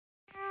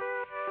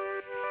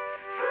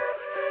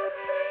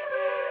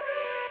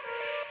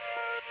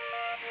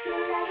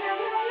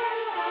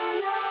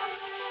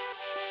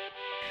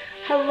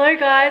Hello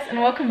guys,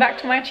 and welcome back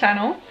to my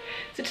channel.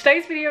 So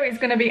today's video is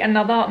going to be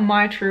another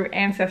My True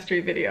Ancestry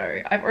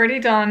video. I've already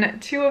done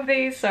 2 of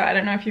these, so I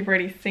don't know if you've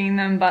already seen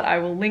them, but I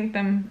will link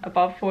them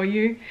above for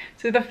you.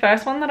 So the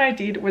first one that I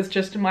did was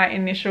just my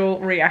initial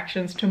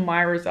reactions to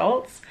my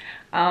results.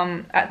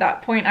 At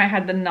that point I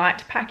had the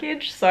night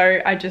package,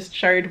 so I just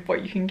showed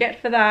what you can get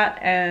for that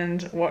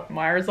and what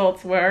my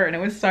results were, and it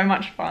was so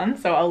much fun.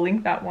 So I'll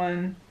link that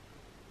one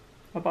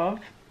above.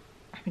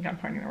 I think I'm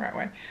pointing the right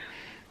way.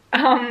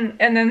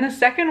 And then the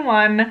second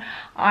one,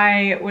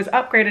 I was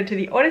upgraded to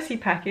the Odyssey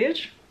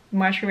package.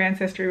 My True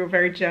Ancestry were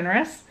very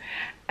generous.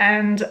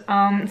 And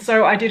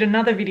so I did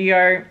another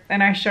video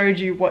and I showed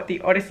you what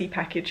the Odyssey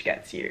package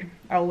gets you.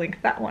 I'll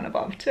link that one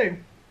above too.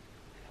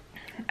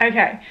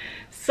 Okay,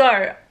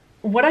 so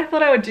what I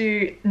thought I would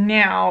do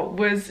now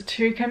was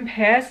to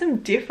compare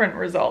some different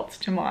results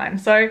to mine.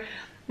 So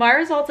my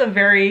results are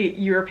very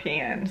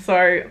European.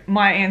 So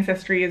my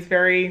ancestry is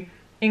very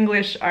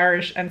English,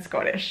 Irish and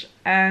Scottish,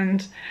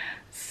 and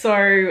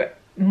so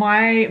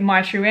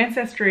my True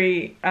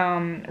Ancestry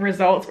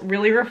results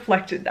really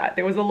reflected that.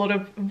 There was a lot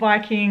of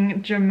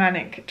Viking,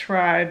 Germanic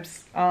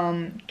tribes,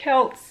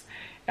 Celts.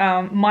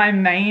 My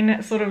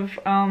main sort of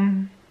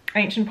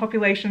ancient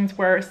populations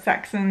were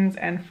Saxons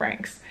and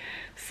Franks.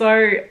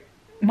 So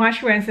my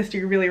True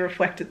Ancestry really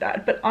reflected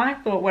that, but I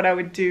thought what I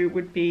would do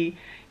would be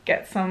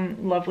get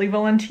some lovely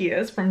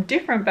volunteers from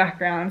different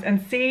backgrounds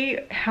and see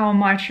how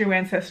my True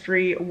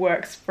Ancestry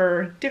works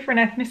for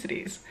different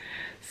ethnicities.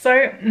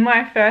 So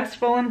my first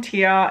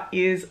volunteer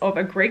is of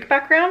a Greek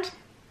background,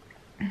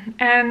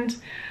 and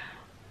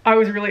I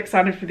was really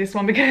excited for this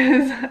one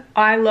because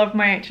I love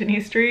my ancient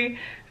history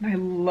and I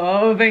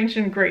love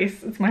ancient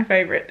Greece. It's my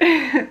favorite.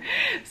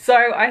 So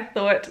I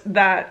thought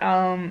that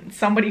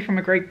somebody from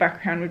a Greek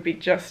background would be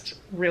just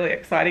really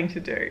exciting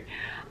to do.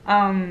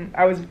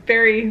 I was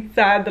very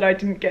sad that I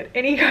didn't get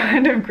any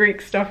kind of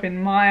Greek stuff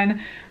in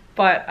mine,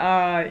 but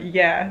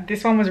yeah,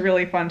 this one was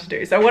really fun to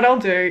do. So what I'll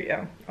do,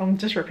 yeah, I'm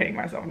just repeating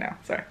myself now,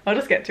 so I'll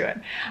just get to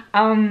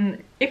it.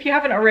 If you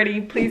haven't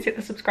already, please hit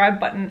the subscribe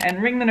button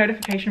and ring the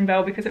notification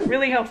bell because it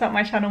really helps out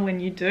my channel when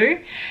you do.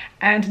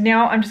 And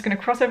now I'm just going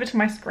to cross over to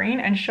my screen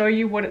and show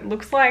you what it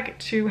looks like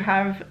to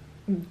have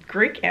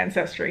Greek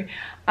ancestry.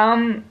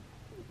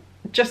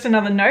 Just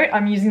another note,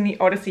 I'm using the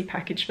Odyssey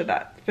package for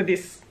that, for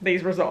these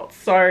results.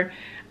 So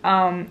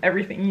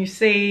everything you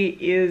see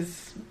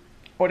is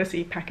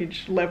Odyssey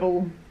package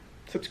level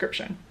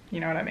subscription, you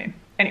know what I mean?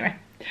 Anyway,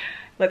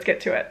 let's get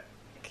to it.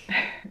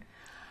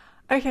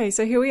 Okay,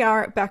 so here we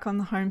are back on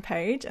the home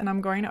page, and I'm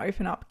going to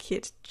open up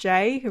Kit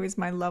J, who is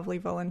my lovely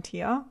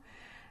volunteer.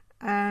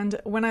 And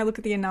when I look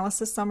at the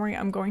analysis summary,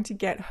 I'm going to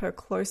get her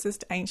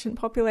closest ancient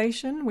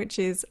population, which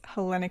is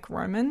Hellenic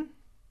Roman.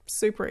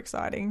 Super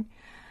exciting.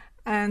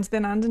 And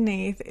then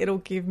underneath, it'll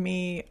give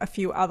me a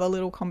few other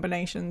little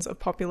combinations of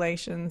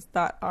populations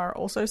that are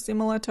also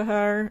similar to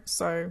her.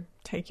 So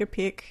take your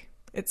pick.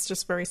 It's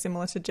just very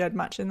similar to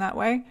GEDmatch in that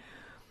way.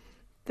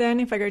 Then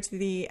if I go to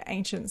the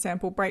ancient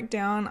sample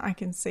breakdown, I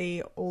can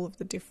see all of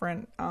the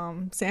different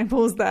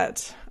samples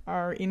that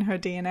are in her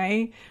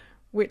DNA,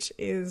 which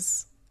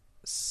is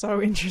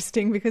so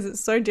interesting because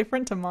it's so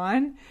different to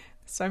mine.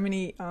 So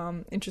many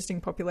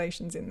interesting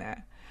populations in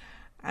there.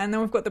 And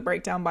then we've got the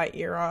breakdown by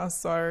era,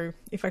 so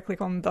if I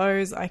click on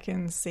those, I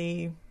can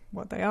see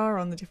what they are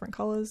on the different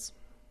colours.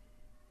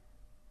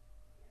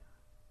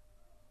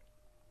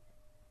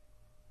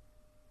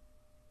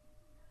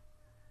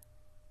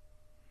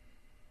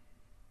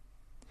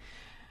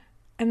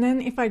 And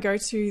then if I go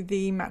to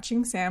the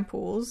matching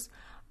samples,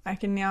 I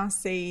can now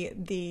see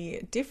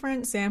the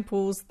different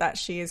samples that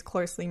she is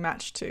closely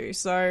matched to.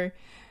 So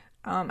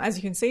as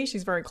you can see,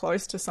 she's very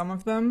close to some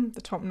of them, the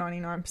top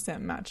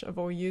 99% match of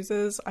all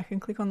users. I can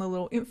click on the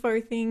little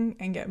info thing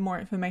and get more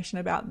information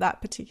about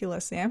that particular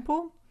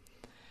sample.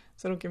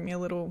 So it'll give me a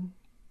little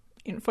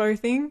info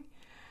thing.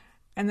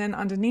 And then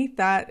underneath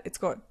that, it's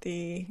got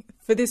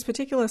for this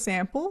particular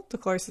sample, the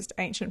closest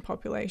ancient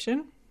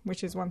population,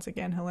 which is once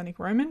again Hellenic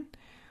Roman,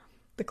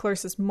 the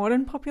closest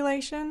modern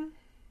population,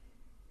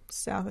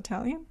 South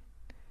Italian.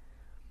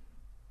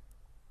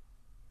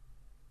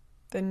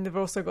 Then they've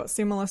also got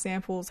similar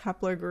samples,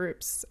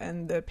 haplogroups,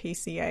 and the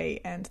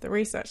PCA and the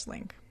research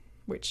link,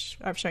 which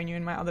I've shown you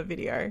in my other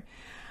video.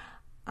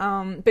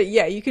 But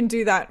yeah, you can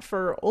do that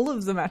for all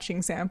of the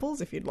matching samples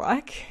if you'd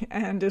like,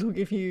 and it'll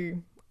give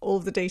you all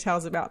of the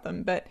details about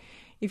them. But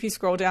if you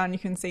scroll down, you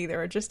can see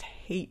there are just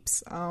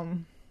heaps.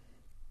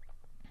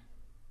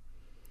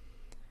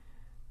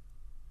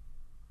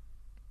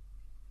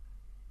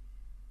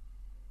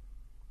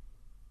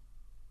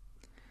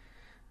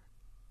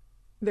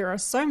 There are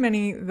so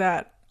many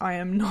that I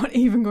am not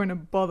even going to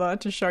bother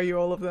to show you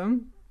all of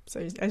them. So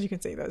as you can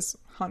see, there's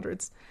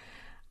hundreds.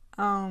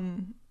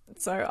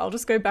 So I'll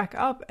just go back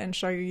up and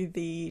show you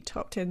the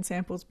top 10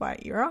 samples by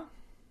era.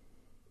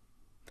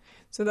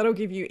 So that'll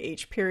give you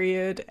each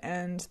period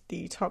and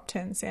the top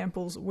 10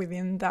 samples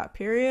within that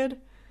period.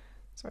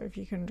 So if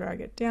you can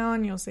drag it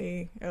down, you'll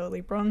see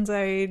early Bronze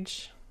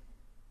Age,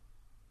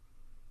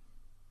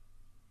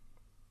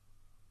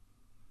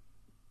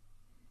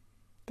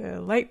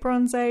 the Late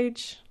Bronze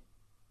Age,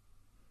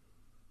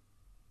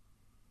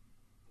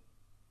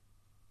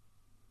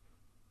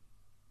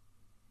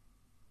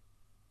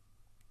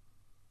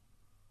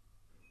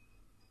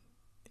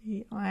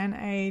 the Iron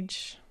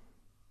Age,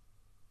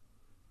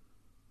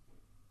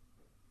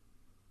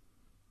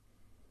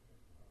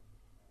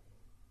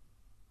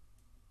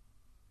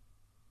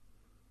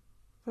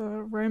 the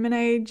Roman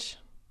Age,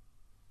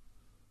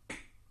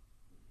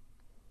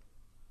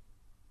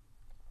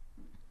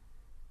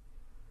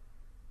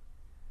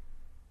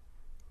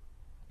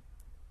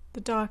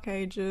 the Dark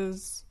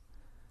Ages,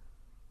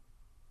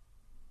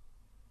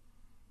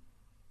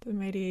 the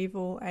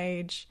Medieval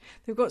Age.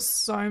 They've got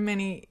so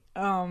many,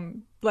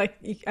 like,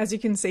 as you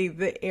can see,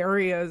 the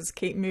areas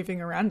keep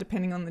moving around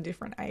depending on the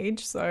different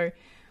age. So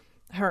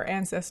her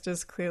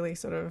ancestors clearly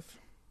sort of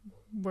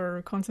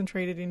were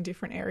concentrated in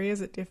different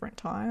areas at different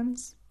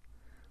times.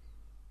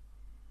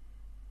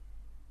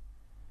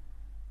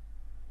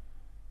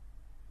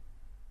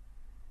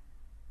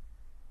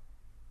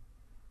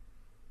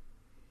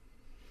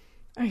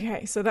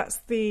 Okay, so that's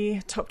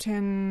the top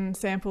 10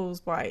 samples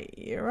by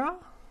era.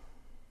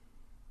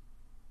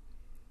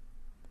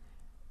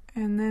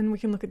 And then we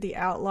can look at the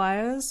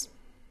outliers.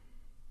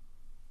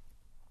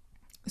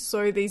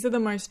 So these are the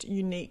most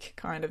unique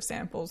kind of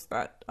samples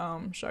that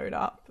showed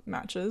up,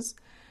 matches.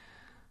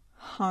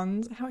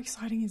 Huns, how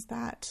exciting is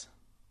that?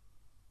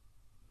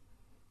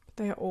 But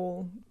they are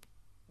all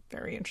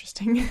very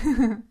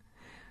interesting.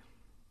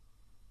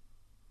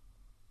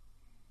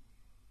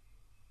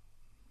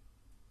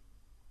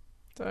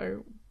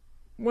 So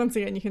once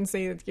again, you can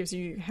see it gives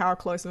you how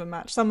close of a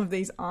match. Some of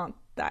these aren't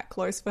that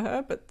close for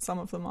her, but some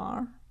of them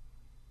are.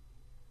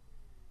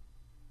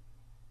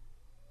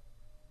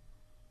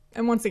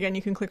 And once again,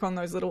 you can click on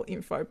those little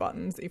info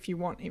buttons if you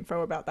want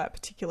info about that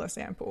particular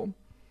sample.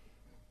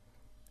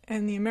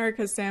 And the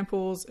Americas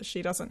samples,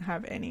 she doesn't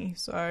have any.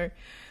 So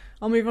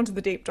I'll move on to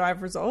the deep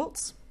dive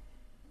results.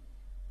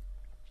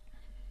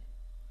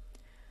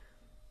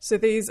 So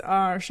these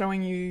are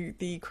showing you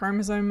the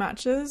chromosome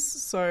matches.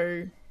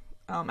 So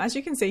as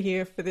you can see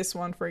here for this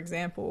one, for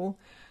example,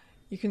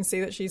 you can see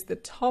that she's the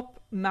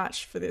top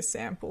match for this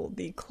sample,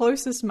 the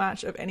closest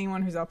match of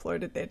anyone who's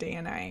uploaded their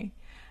DNA.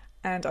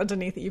 And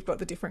underneath it, you've got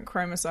the different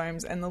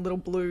chromosomes and the little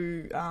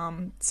blue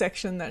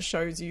section that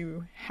shows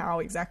you how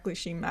exactly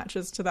she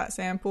matches to that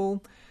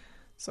sample.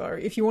 So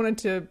if you wanted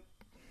to,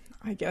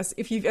 I guess,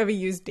 if you've ever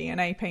used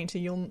DNA Painter,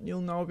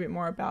 you'll know a bit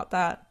more about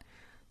that.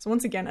 So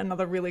once again,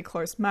 another really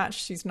close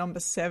match. She's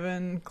number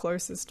 7,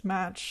 closest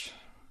match,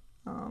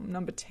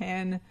 number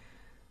 10.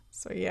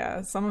 So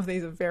yeah, some of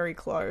these are very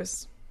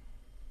close.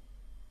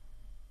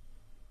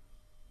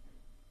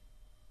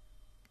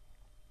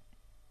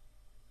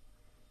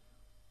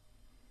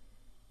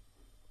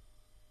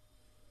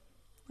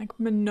 Like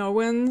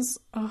Minoans,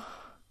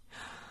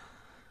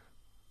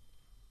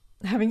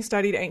 having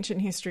studied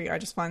ancient history, I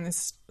just find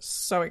this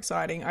so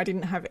exciting. I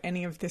didn't have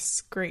any of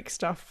this Greek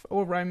stuff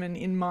or Roman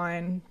in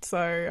mind.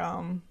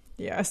 So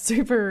yeah,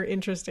 super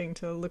interesting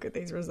to look at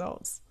these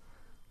results.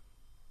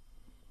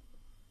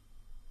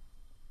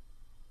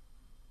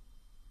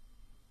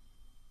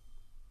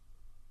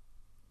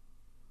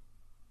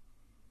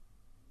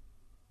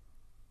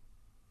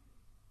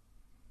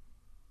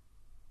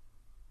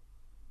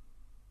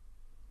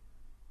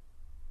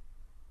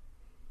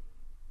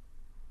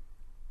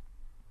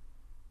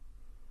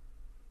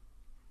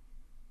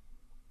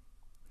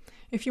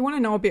 If you want to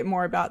know a bit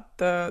more about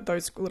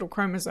those little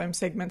chromosome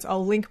segments,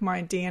 I'll link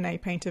my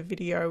DNA Painter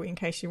video in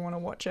case you want to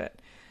watch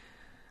it.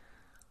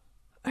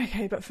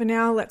 Okay, but for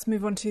now, let's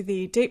move on to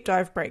the deep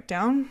dive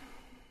breakdown.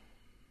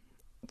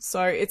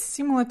 So it's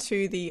similar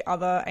to the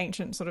other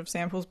ancient sort of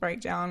samples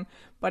breakdown,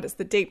 but it's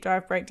the deep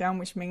dive breakdown,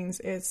 which means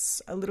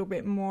it's a little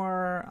bit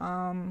more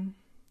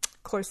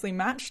closely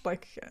matched,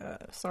 like,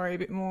 a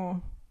bit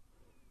more,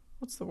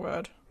 what's the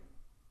word?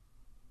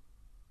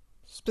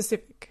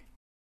 Specific.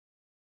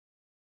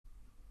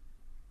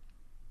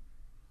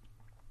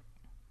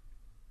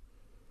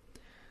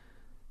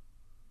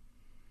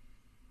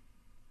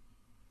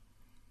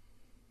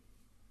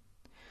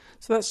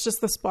 So that's just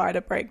the spider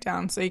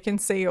breakdown. So you can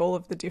see all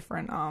of the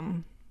different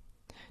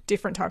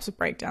types of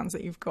breakdowns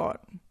that you've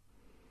got.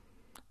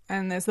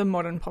 And there's the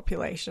modern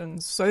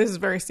populations. So this is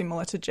very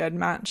similar to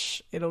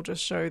GEDmatch. It'll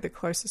just show the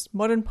closest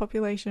modern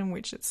population,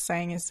 which it's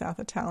saying is South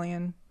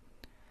Italian.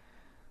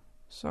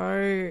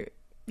 So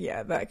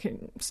yeah,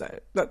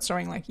 that's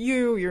showing like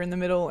you're in the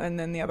middle, and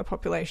then the other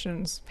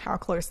populations, how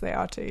close they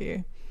are to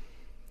you.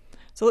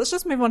 So let's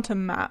just move on to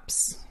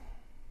maps.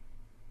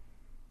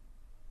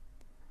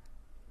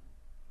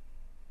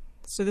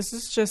 So this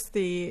is just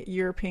the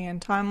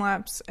European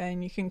time-lapse,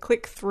 and you can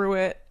click through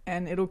it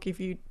and it'll give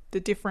you the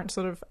different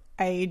sort of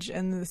age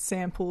and the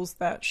samples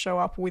that show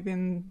up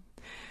within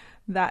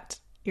that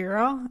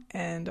era,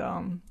 and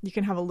you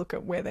can have a look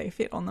at where they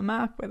fit on the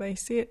map, where they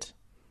sit.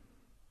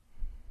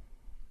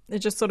 It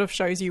just sort of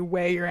shows you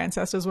where your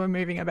ancestors were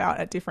moving about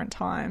at different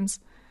times.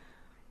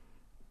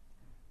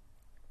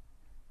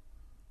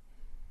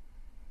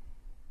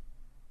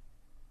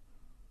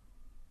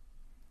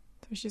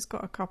 So she's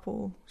got a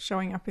couple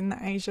showing up in the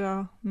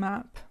Asia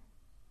map.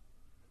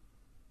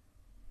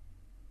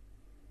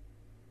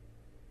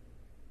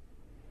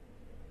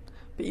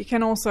 But you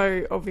can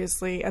also,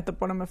 obviously, at the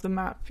bottom of the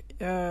map,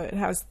 it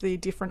has the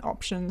different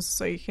options,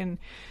 so you can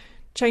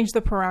change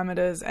the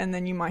parameters and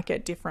then you might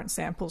get different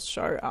samples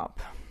show up.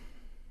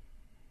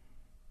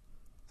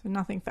 So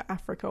nothing for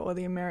Africa or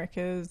the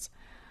Americas.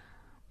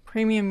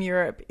 Premium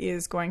Europe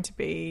is going to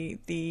be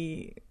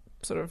the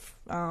sort of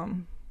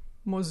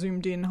more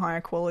zoomed in, higher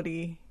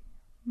quality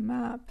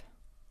map.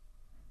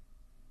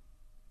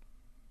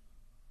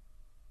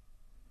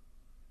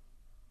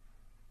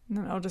 And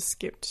then I'll just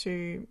skip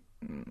to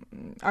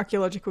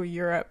archaeological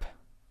Europe.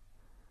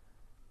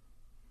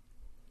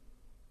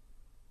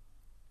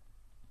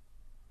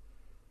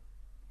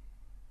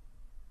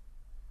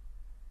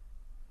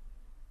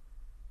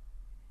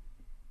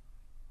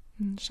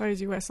 And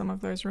shows you where some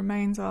of those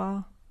remains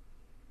are.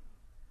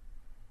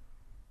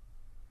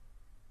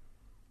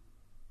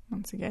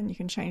 Once again, you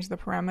can change the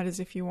parameters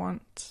if you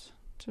want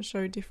to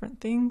show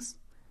different things.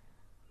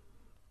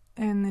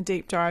 And the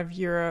deep dive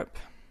Europe.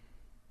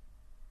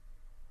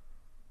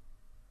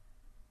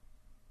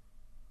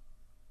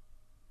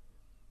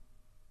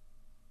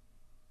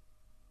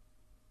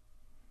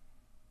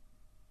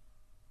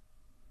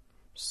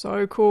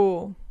 So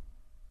cool.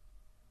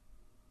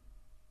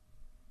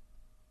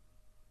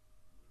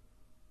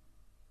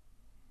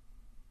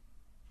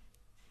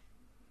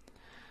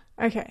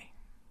 Okay,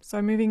 so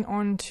moving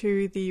on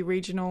to the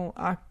regional,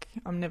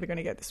 I'm never going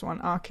to get this one,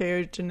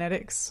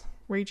 archaeogenetics,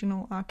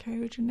 regional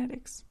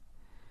archaeogenetics.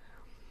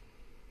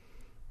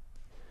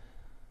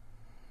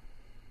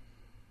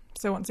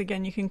 So once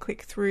again, you can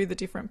click through the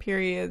different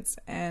periods,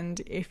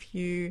 and if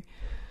you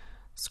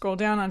scroll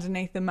down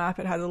underneath the map,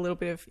 it has a little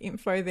bit of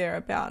info there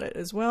about it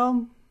as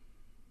well.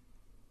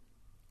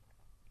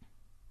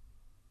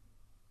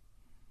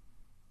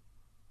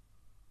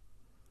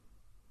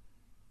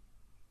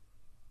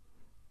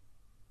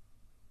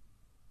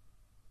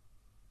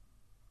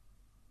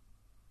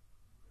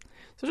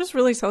 So it just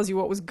really tells you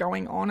what was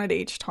going on at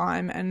each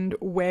time and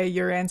where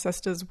your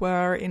ancestors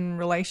were in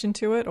relation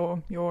to it,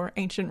 or your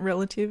ancient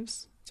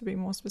relatives, to be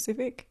more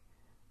specific.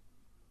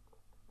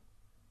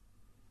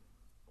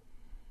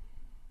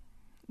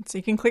 So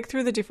you can click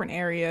through the different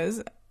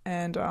areas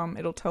and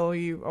it'll tell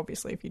you,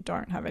 obviously, if you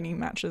don't have any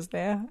matches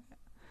there.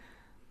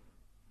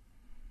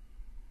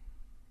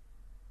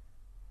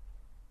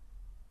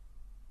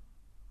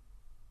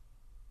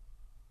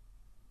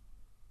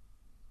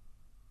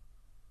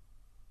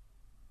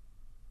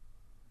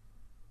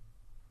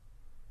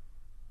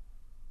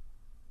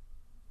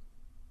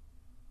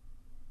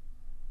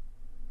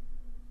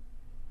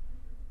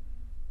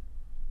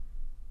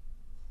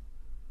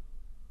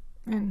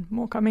 And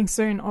more coming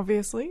soon,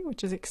 obviously,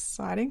 which is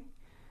exciting.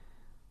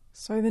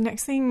 So the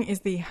next thing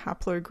is the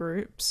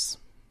haplogroups.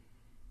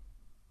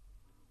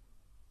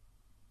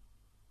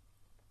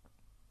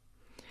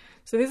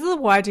 So these are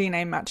the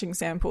Y-DNA matching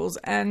samples,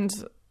 and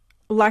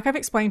like I've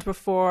explained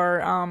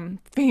before,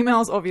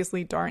 females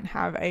obviously don't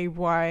have a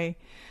Y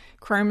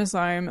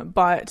chromosome,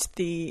 but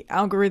the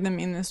algorithm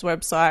in this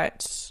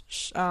website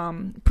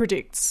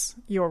predicts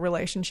your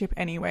relationship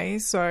anyway,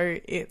 so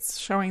it's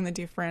showing the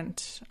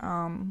different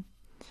Y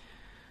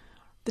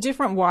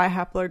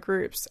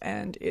haplogroups,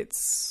 and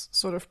it's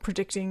sort of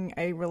predicting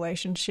a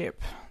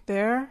relationship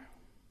there.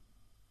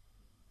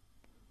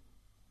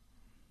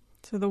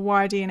 So the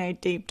Y-DNA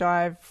deep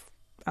dive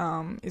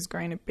is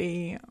going to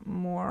be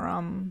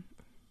more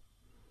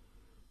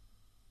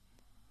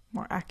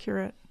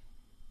accurate.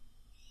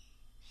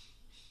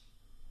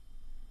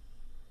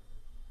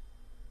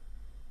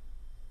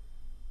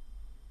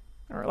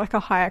 Or like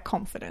a higher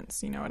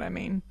confidence, you know what I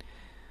mean?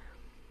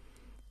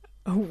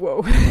 Oh,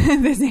 whoa,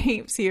 there's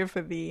heaps here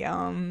for the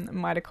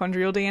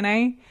mitochondrial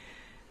DNA.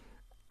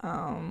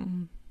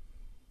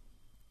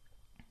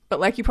 But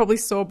like you probably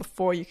saw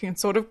before, you can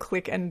sort of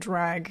click and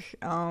drag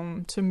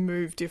to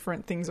move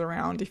different things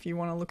around if you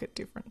want to look at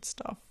different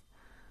stuff.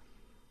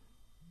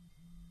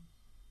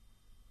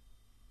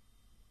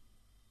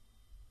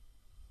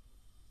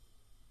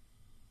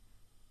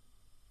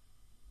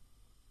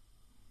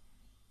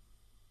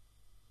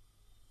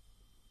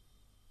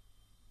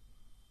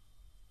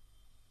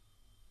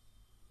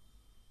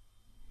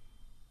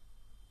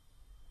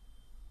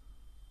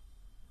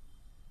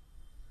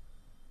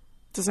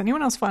 Does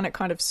anyone else find it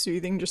kind of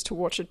soothing just to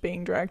watch it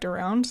being dragged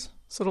around?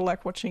 Sort of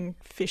like watching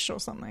fish or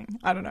something.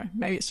 I don't know.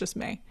 Maybe it's just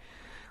me.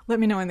 Let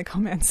me know in the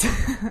comments.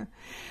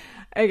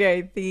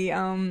 Okay, the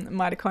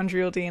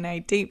mitochondrial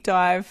DNA deep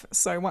dive.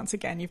 So once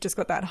again, you've just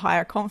got that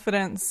higher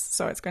confidence.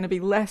 So it's going to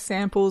be less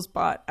samples,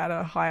 but at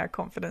a higher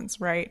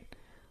confidence rate.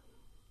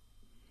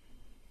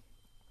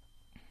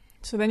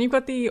 So then you've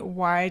got the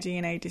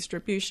Y-DNA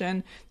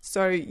distribution.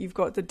 So you've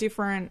got the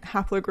different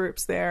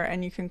haplogroups there,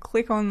 and you can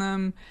click on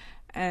them,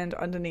 and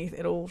underneath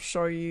it'll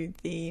show you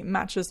the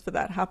matches for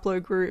that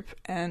haplogroup,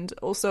 and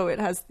also it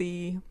has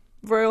the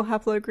royal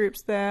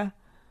haplogroups there.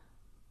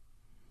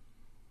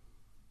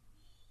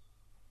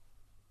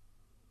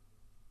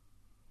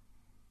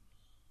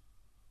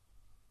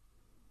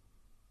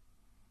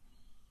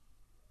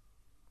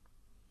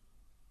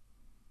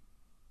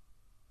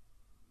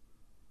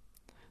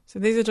 So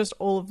these are just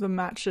all of the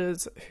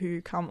matches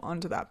who come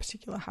onto that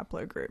particular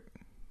haplogroup.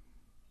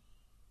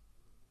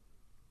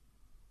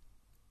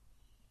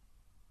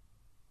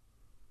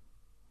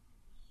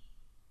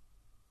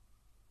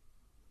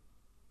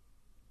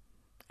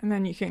 And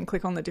then you can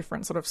click on the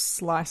different sort of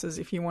slices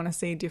if you want to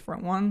see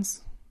different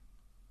ones.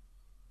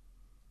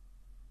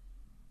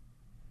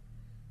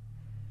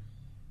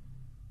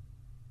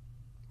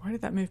 Why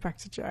did that move back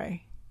to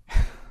J?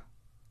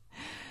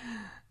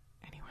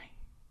 Anyway,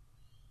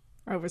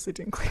 I obviously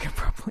didn't click it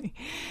properly.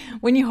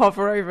 When you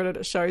hover over it,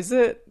 it shows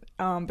it,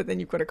 but then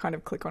you've got to kind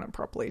of click on it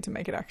properly to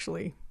make it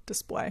actually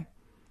display,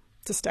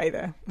 to stay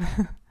there.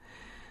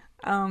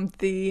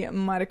 The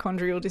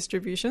mitochondrial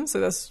distribution, so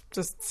that's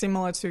just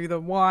similar to the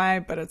Y,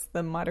 but it's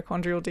the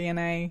mitochondrial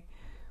DNA.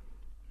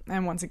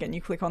 And once again,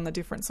 you click on the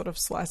different sort of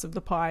slice of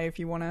the pie if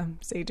you want to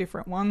see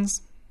different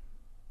ones.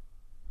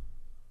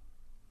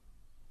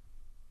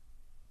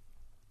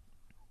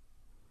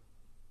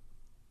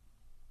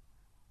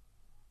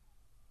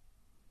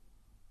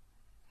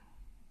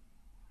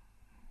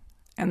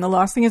 And the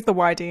last thing is the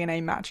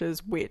Y-DNA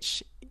matches,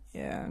 which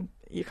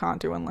you can't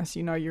do unless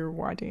you know your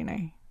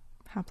Y-DNA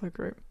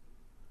haplogroup.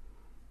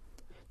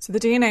 So the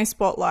DNA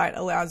Spotlight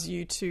allows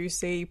you to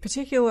see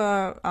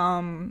particular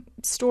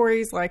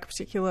stories, like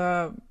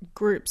particular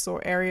groups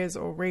or areas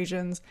or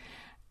regions,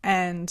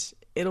 and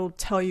it'll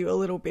tell you a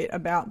little bit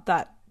about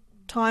that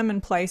time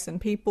and place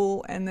and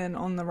people. And then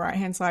on the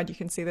right-hand side, you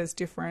can see there's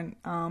different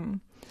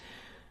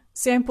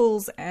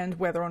samples and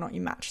whether or not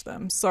you match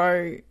them.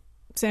 So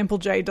sample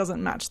J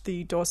doesn't match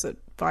the Dorset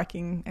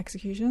Viking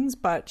executions,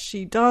 but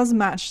she does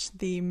match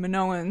the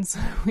Minoans,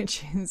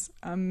 which is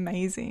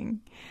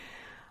amazing.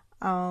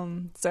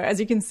 So as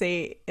you can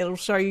see, it'll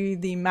show you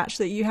the match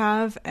that you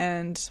have,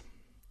 and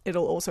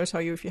it'll also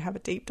tell you if you have a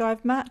deep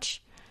dive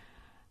match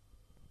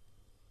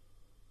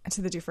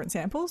to the different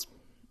samples.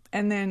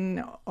 And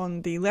then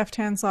on the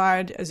left-hand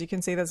side, as you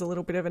can see, there's a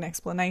little bit of an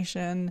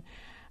explanation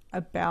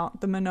about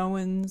the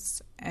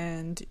Minoans,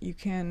 and you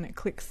can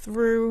click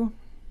through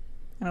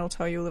and it'll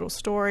tell you a little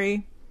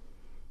story.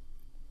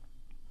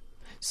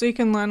 So you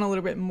can learn a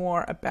little bit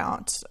more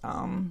about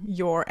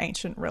your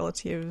ancient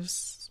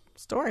relative's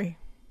story.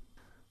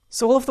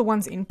 So all of the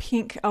ones in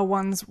pink are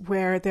ones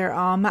where there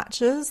are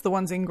matches. The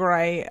ones in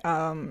grey,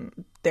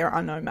 there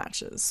are no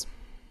matches.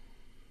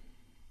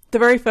 The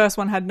very first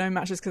one had no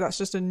matches because that's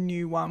just a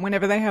new one.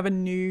 Whenever they have a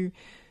new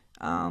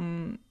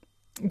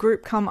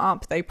group come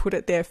up, they put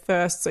it there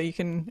first so you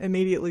can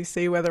immediately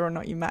see whether or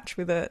not you match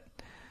with it.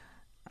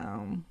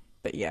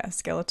 But yeah,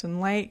 Skeleton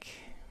Lake.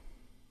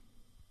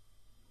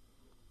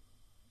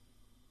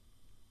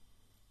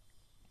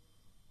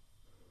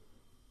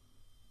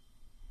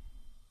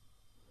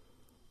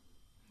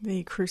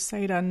 The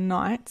Crusader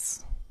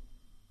Knights.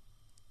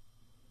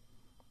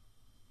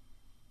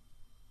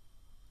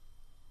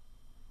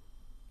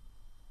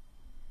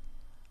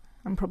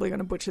 I'm probably going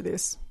to butcher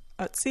this.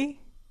 Utsi?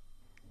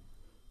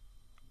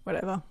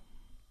 Whatever.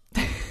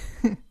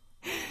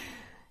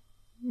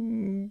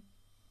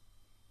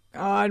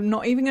 I'm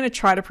not even going to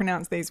try to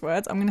pronounce these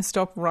words. I'm going to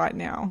stop right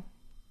now.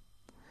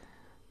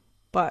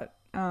 But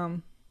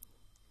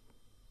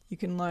you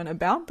can learn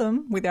about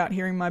them without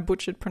hearing my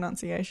butchered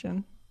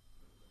pronunciation.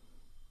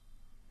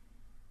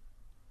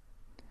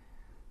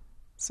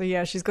 So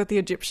yeah, she's got the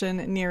Egyptian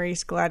Near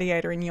East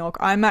gladiator in York.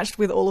 I matched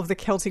with all of the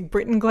Celtic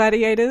Britain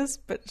gladiators,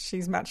 but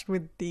she's matched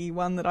with the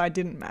one that I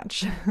didn't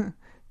match,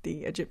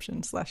 the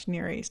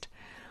Egyptian/Near East.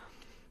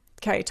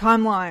 Okay,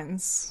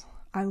 timelines.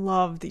 I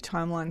love the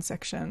timeline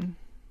section.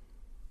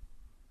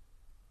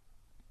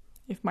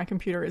 If my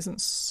computer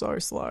isn't so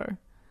slow.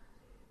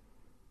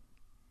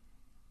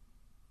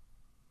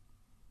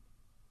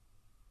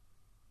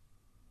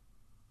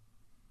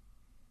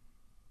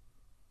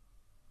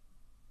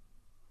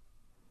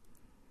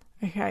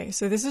 Okay,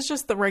 so this is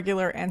just the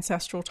regular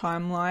ancestral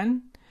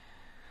timeline.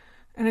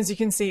 And as you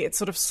can see, it's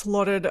sort of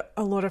slotted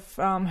a lot of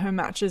her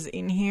matches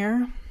in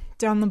here.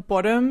 Down the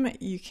bottom,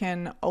 you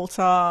can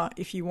alter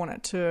if you want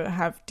it to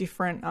have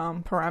different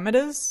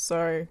parameters.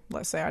 So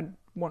let's say I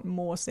want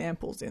more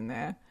samples in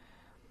there.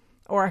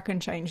 Or I can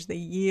change the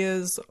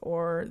years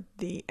or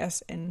the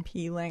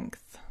SNP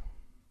length.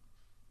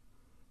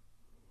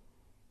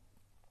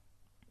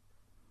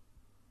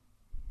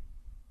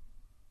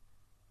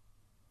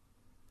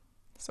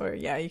 So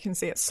yeah, you can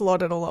see it's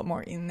slotted a lot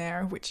more in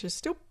there, which is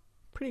still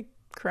pretty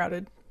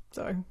crowded,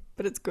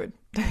 but it's good.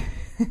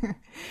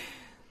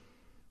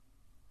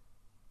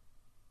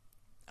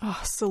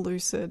 Oh,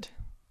 Seleucid.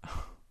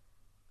 Oh,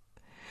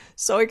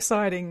 so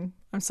exciting.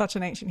 I'm such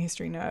an ancient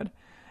history nerd.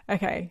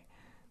 Okay,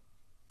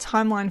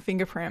 timeline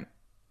fingerprint.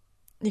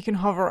 You can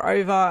hover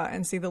over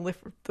and see the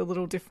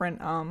little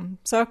different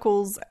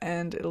circles,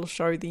 and it'll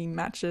show the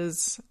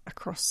matches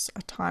across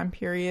a time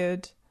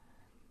period.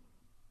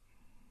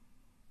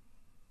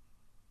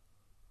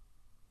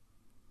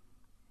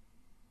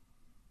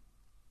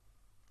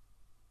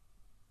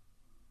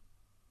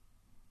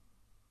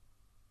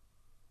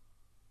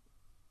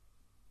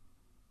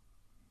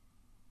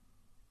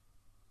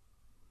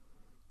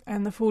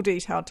 and the full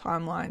detailed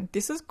timeline.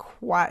 This is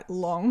quite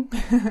long,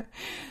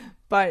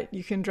 but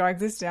you can drag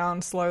this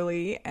down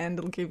slowly and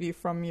it'll give you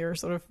from your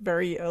sort of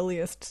very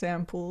earliest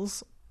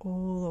samples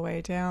all the way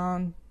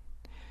down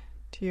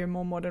to your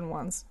more modern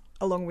ones,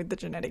 along with the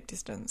genetic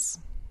distance.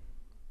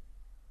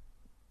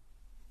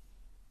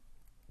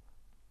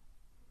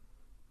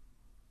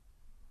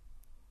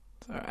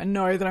 So I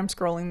know that I'm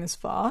scrolling this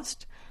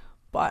fast,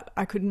 but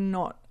I could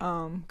not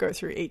go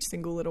through each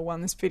single little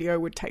one. This video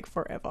would take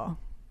forever.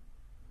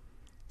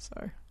 So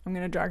I'm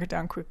going to drag it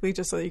down quickly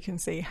just so you can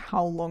see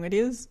how long it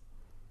is.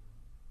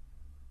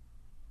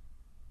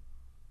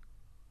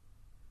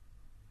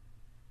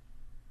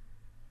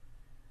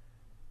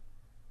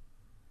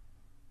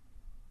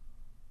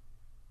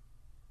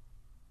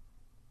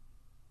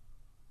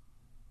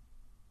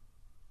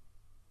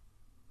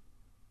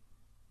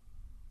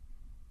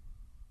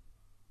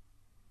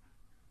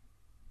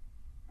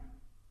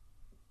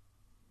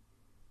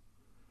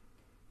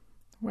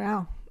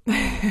 Wow.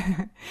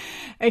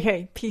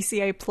 Okay,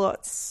 PCA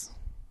plots.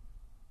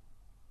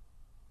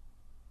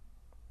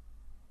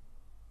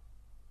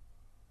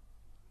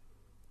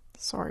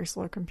 Sorry,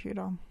 slow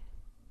computer.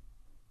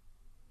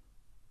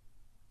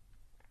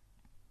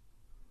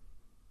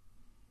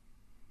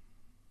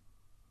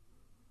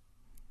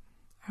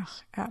 Ugh,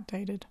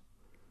 outdated.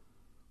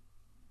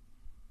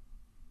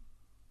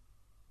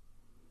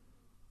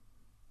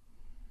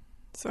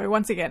 So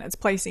once again, it's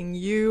placing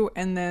you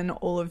and then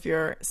all of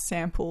your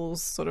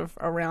samples sort of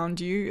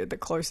around you. The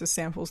closest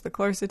samples, the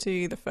closer to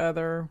you, the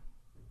further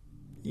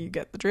you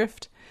get the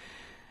drift.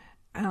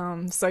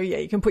 So yeah,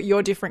 you can put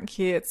your different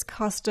kits,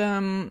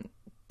 custom.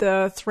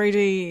 The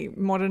 3D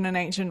Modern and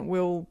Ancient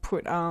will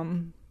put,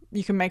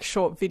 you can make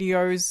short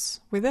videos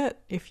with it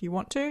if you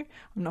want to.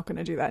 I'm not going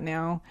to do that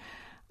now.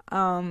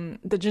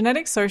 The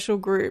genetic social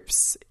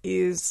groups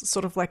is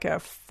sort of like a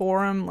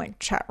forum, like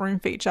chat room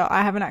feature.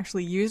 I haven't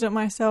actually used it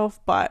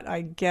myself, but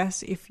I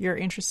guess if you're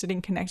interested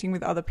in connecting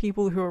with other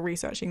people who are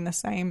researching the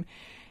same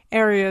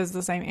areas,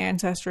 the same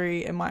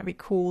ancestry, it might be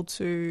cool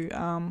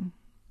to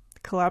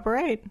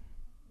collaborate.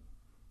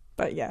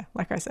 But yeah,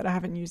 like I said, I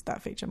haven't used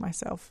that feature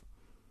myself.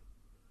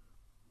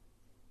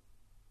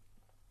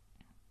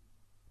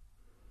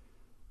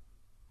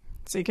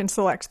 So you can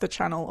select the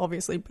channel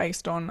obviously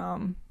based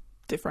on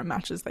different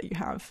matches that you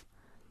have.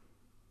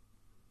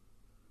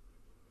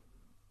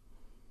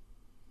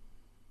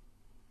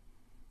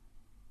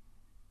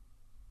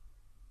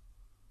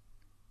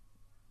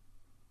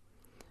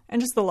 And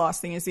just the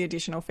last thing is the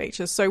additional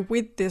features. So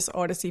with this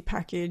Odyssey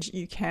package,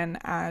 you can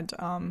add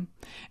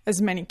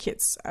as many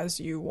kits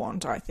as you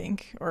want, I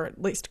think, or at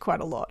least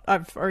quite a lot.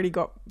 I've already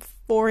got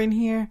 4 in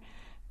here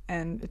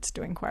and it's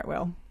doing quite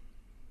well.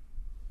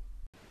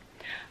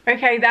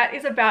 Okay, that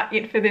is about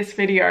it for this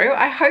video.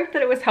 I hope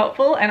that it was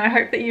helpful and I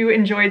hope that you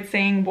enjoyed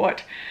seeing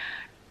what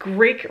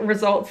Greek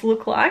results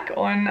look like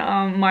on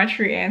My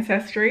True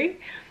Ancestry.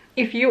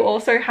 If you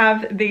also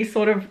have these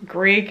sort of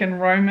Greek and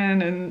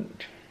Roman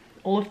and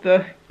all of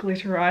the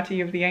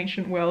glitterati of the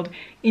ancient world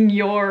in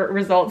your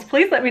results,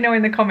 please let me know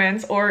in the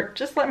comments, or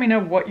just let me know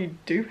what you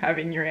do have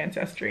in your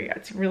ancestry.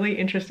 It's really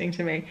interesting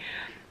to me.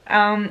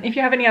 If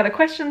you have any other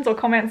questions or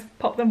comments,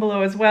 pop them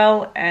below as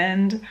well,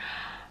 and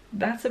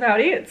that's about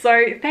it.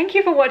 So thank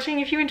you for watching.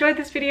 If you enjoyed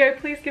this video,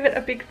 please give it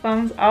a big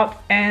thumbs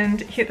up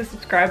and hit the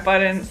subscribe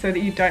button so that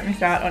you don't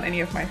miss out on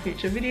any of my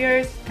future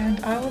videos,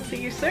 and I will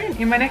see you soon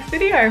in my next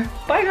video.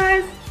 Bye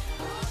guys!